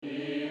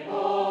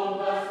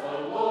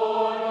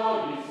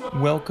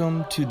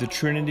Welcome to the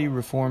Trinity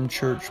Reformed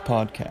Church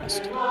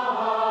podcast.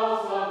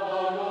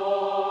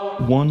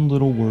 One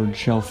little word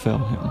shall fail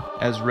him,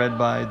 as read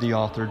by the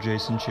author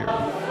Jason Cherry.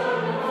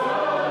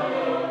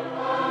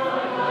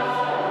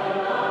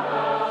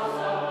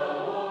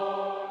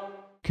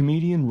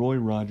 Comedian Roy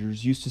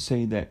Rogers used to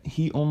say that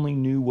he only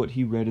knew what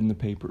he read in the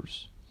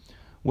papers.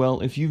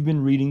 Well, if you've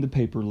been reading the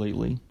paper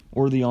lately,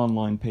 or the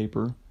online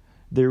paper,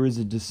 there is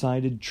a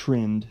decided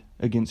trend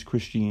against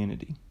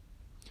Christianity.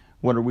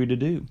 What are we to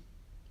do?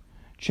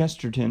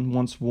 Chesterton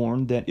once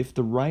warned that if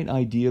the right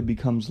idea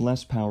becomes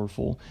less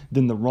powerful,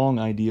 then the wrong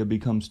idea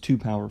becomes too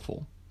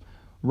powerful.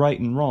 Right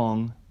and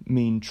wrong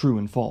mean true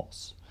and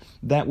false.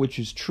 That which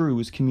is true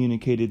is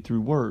communicated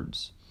through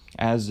words,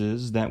 as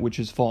is that which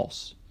is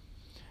false.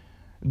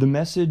 The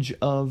message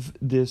of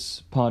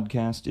this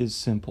podcast is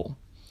simple.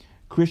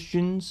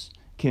 Christians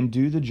can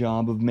do the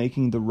job of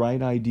making the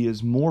right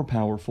ideas more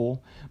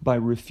powerful by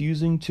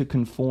refusing to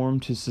conform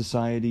to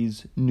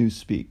society's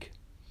newspeak.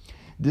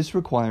 This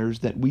requires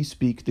that we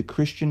speak the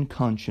Christian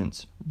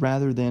conscience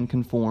rather than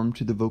conform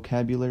to the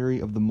vocabulary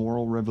of the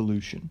moral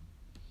revolution.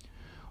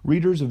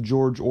 Readers of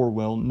George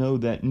Orwell know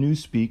that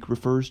newspeak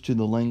refers to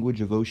the language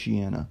of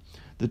Oceania,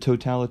 the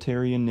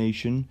totalitarian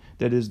nation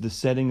that is the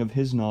setting of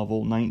his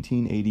novel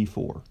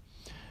 1984.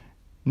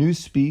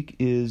 Newspeak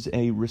is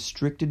a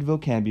restricted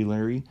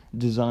vocabulary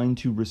designed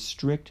to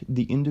restrict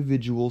the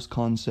individual's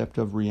concept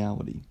of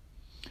reality.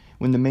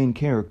 When the main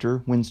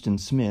character, Winston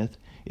Smith,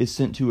 is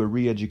sent to a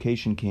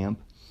re-education camp,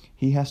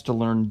 he has to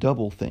learn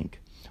doublethink,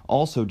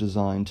 also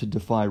designed to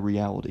defy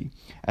reality,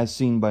 as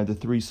seen by the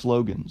three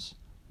slogans: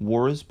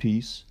 war is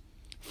peace,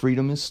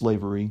 freedom is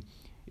slavery,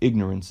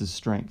 ignorance is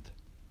strength.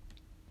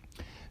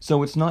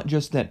 So it's not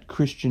just that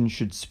Christians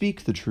should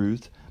speak the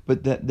truth,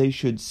 but that they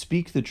should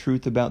speak the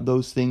truth about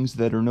those things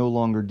that are no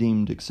longer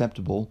deemed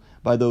acceptable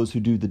by those who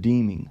do the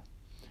deeming.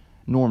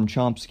 Noam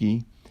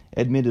Chomsky,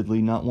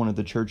 admittedly not one of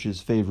the church's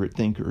favorite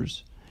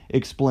thinkers,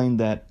 explained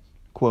that,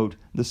 quote,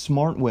 the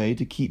smart way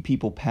to keep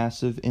people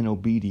passive and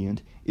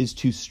obedient is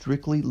to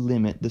strictly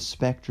limit the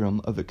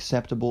spectrum of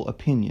acceptable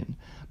opinion,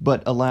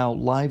 but allow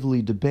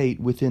lively debate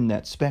within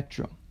that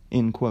spectrum,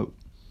 end quote.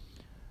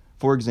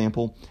 For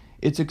example,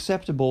 it's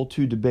acceptable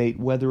to debate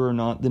whether or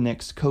not the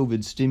next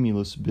COVID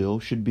stimulus bill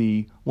should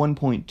be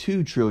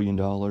 $1.2 trillion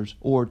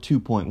or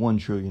 $2.1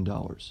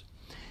 trillion.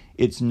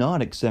 It's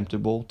not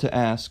acceptable to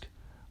ask,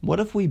 what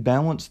if we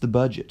balance the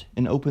budget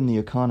and open the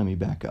economy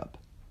back up?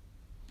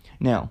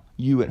 Now,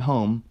 you at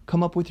home,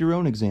 come up with your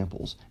own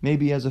examples,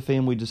 maybe as a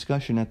family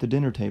discussion at the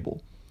dinner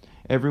table.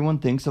 Everyone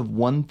thinks of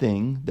one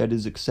thing that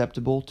is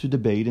acceptable to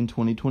debate in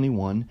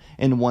 2021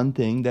 and one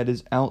thing that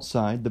is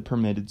outside the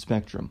permitted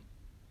spectrum.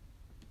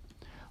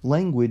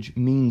 Language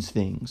means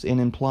things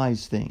and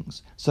implies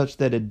things, such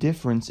that a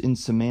difference in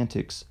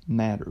semantics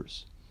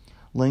matters.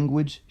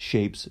 Language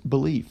shapes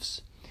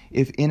beliefs.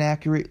 If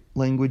inaccurate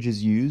language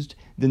is used,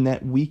 then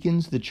that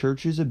weakens the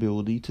church's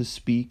ability to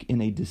speak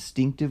in a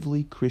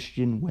distinctively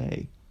Christian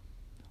way.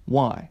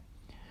 Why?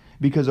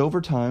 Because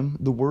over time,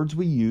 the words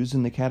we use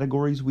and the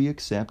categories we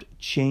accept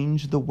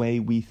change the way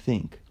we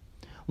think.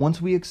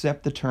 Once we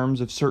accept the terms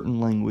of certain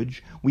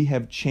language, we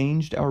have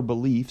changed our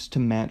beliefs to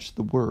match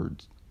the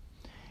words.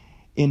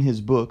 In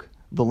his book,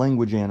 The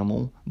Language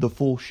Animal, The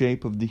Full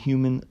Shape of the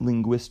Human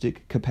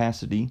Linguistic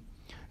Capacity,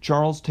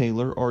 Charles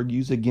Taylor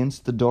argues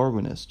against the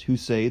Darwinists who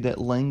say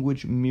that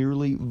language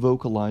merely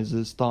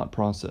vocalizes thought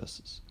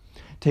processes.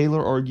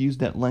 Taylor argues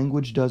that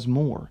language does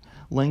more.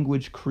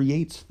 Language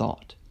creates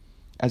thought.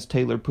 As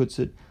Taylor puts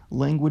it,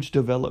 language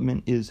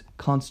development is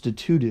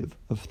constitutive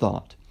of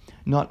thought,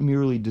 not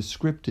merely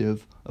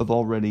descriptive of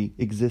already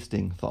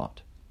existing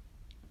thought.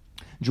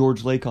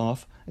 George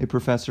Lakoff, a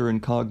professor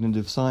in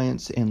cognitive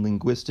science and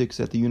linguistics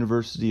at the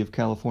University of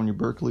California,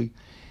 Berkeley,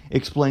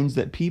 explains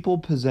that people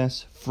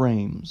possess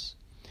frames.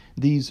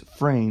 These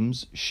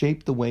frames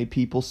shape the way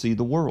people see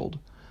the world.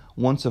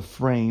 Once a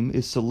frame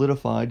is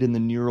solidified in the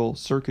neural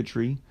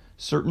circuitry,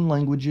 certain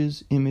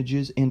languages,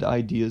 images, and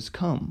ideas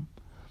come.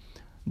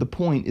 The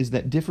point is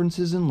that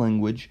differences in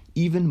language,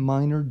 even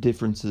minor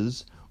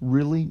differences,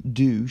 really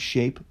do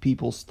shape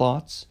people's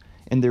thoughts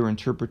and their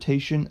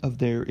interpretation of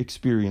their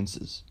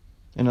experiences.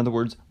 In other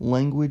words,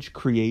 language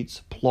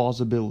creates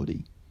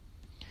plausibility.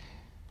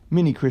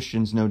 Many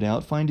Christians, no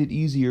doubt, find it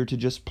easier to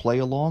just play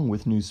along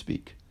with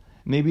newspeak.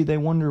 Maybe they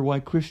wonder why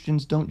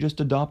Christians don't just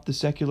adopt the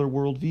secular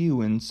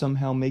worldview and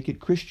somehow make it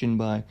Christian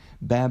by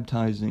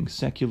baptizing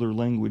secular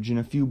language in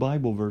a few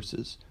Bible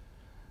verses.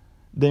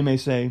 They may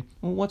say,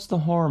 well, what's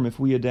the harm if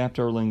we adapt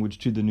our language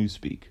to the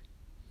newspeak?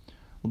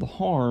 Well, the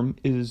harm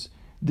is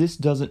this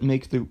doesn't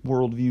make the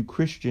worldview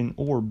Christian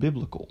or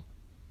biblical.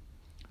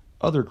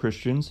 Other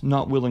Christians,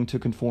 not willing to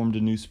conform to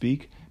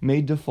newspeak,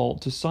 may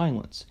default to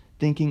silence,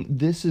 thinking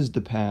this is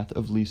the path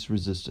of least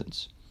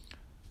resistance.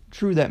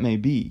 True that may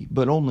be,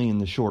 but only in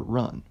the short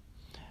run.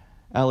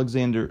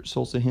 Alexander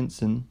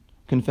Solzhenitsyn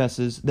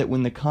confesses that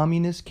when the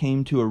communists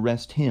came to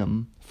arrest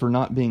him for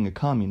not being a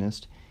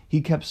communist, he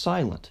kept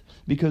silent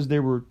because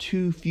there were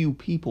too few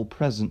people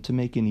present to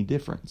make any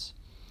difference.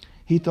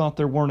 He thought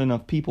there weren't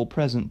enough people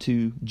present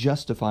to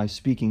justify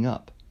speaking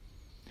up.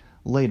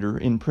 Later,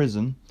 in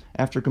prison,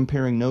 after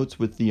comparing notes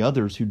with the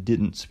others who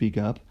didn't speak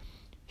up,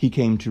 he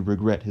came to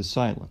regret his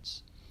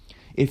silence.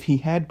 If he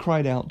had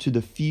cried out to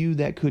the few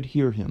that could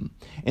hear him,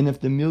 and if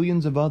the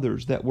millions of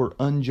others that were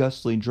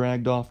unjustly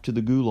dragged off to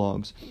the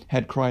gulags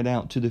had cried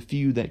out to the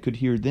few that could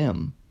hear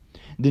them,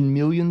 then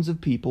millions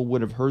of people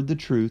would have heard the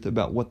truth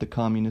about what the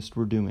communists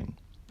were doing.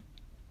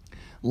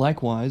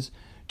 Likewise,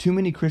 too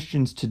many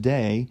Christians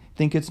today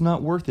think it's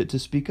not worth it to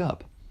speak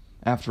up.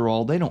 After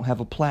all, they don't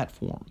have a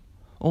platform.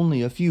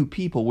 Only a few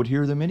people would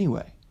hear them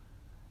anyway.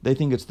 They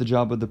think it's the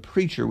job of the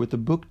preacher with the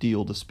book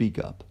deal to speak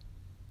up.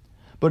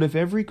 But if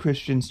every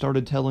Christian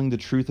started telling the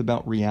truth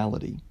about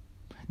reality,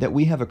 that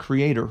we have a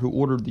creator who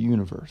ordered the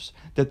universe,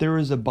 that there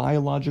is a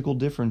biological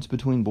difference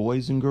between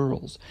boys and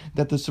girls,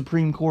 that the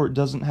Supreme Court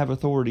doesn't have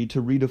authority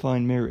to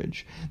redefine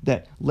marriage,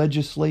 that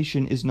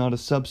legislation is not a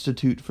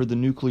substitute for the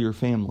nuclear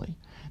family,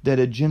 that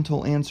a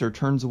gentle answer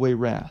turns away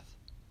wrath.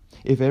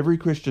 If every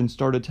Christian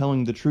started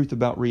telling the truth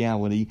about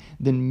reality,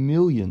 then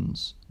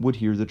millions would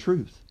hear the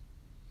truth.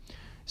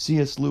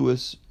 C.S.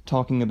 Lewis,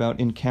 talking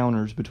about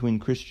encounters between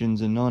Christians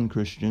and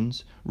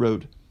non-Christians,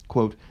 wrote,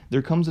 quote,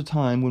 "There comes a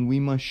time when we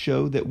must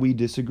show that we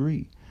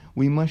disagree.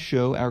 We must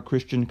show our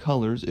Christian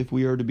colors if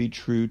we are to be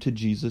true to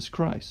Jesus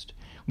Christ.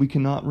 We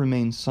cannot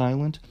remain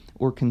silent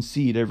or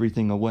concede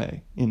everything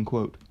away." End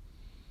quote.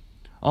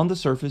 On the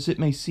surface, it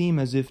may seem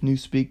as if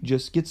Newspeak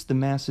just gets the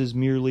masses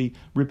merely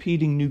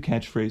repeating new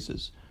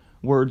catchphrases,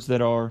 words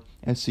that are,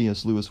 as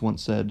C.S. Lewis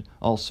once said,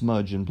 all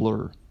smudge and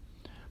blur.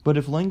 But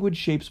if language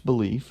shapes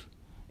belief,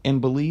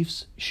 and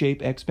beliefs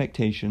shape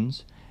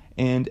expectations,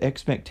 and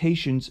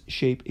expectations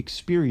shape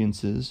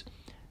experiences,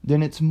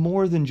 then it's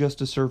more than just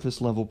a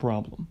surface-level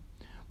problem.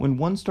 When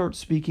one starts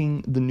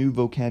speaking the new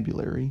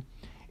vocabulary,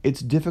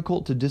 it's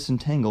difficult to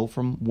disentangle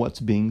from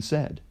what's being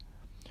said.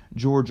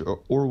 George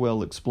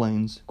Orwell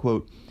explains,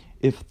 quote,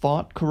 "If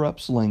thought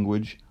corrupts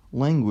language,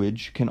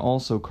 language can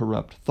also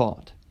corrupt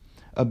thought.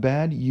 A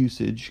bad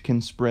usage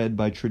can spread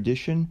by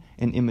tradition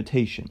and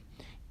imitation,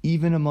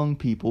 even among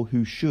people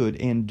who should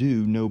and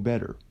do know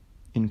better."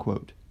 End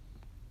quote.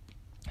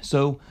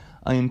 So,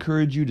 I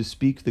encourage you to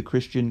speak the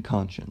Christian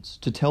conscience,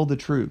 to tell the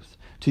truth,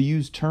 to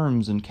use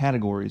terms and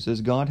categories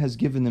as God has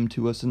given them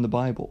to us in the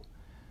Bible.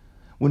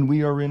 When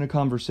we are in a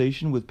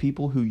conversation with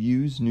people who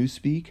use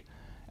Newspeak,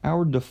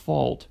 our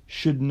default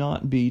should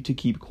not be to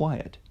keep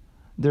quiet.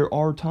 There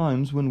are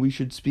times when we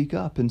should speak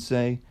up and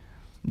say,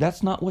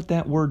 "That's not what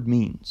that word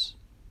means.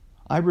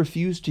 I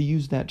refuse to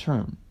use that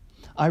term.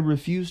 I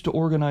refuse to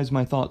organize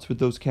my thoughts with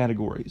those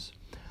categories.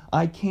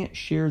 I can't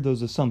share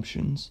those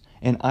assumptions,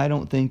 and I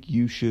don't think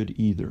you should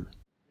either."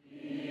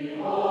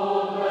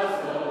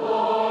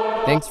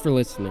 Thanks for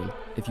listening.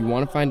 If you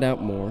want to find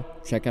out more,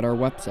 check out our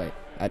website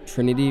at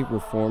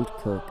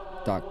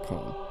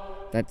trinityreformedkirk.com.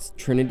 That's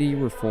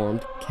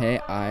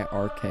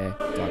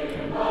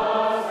trinityreformedkirk.com.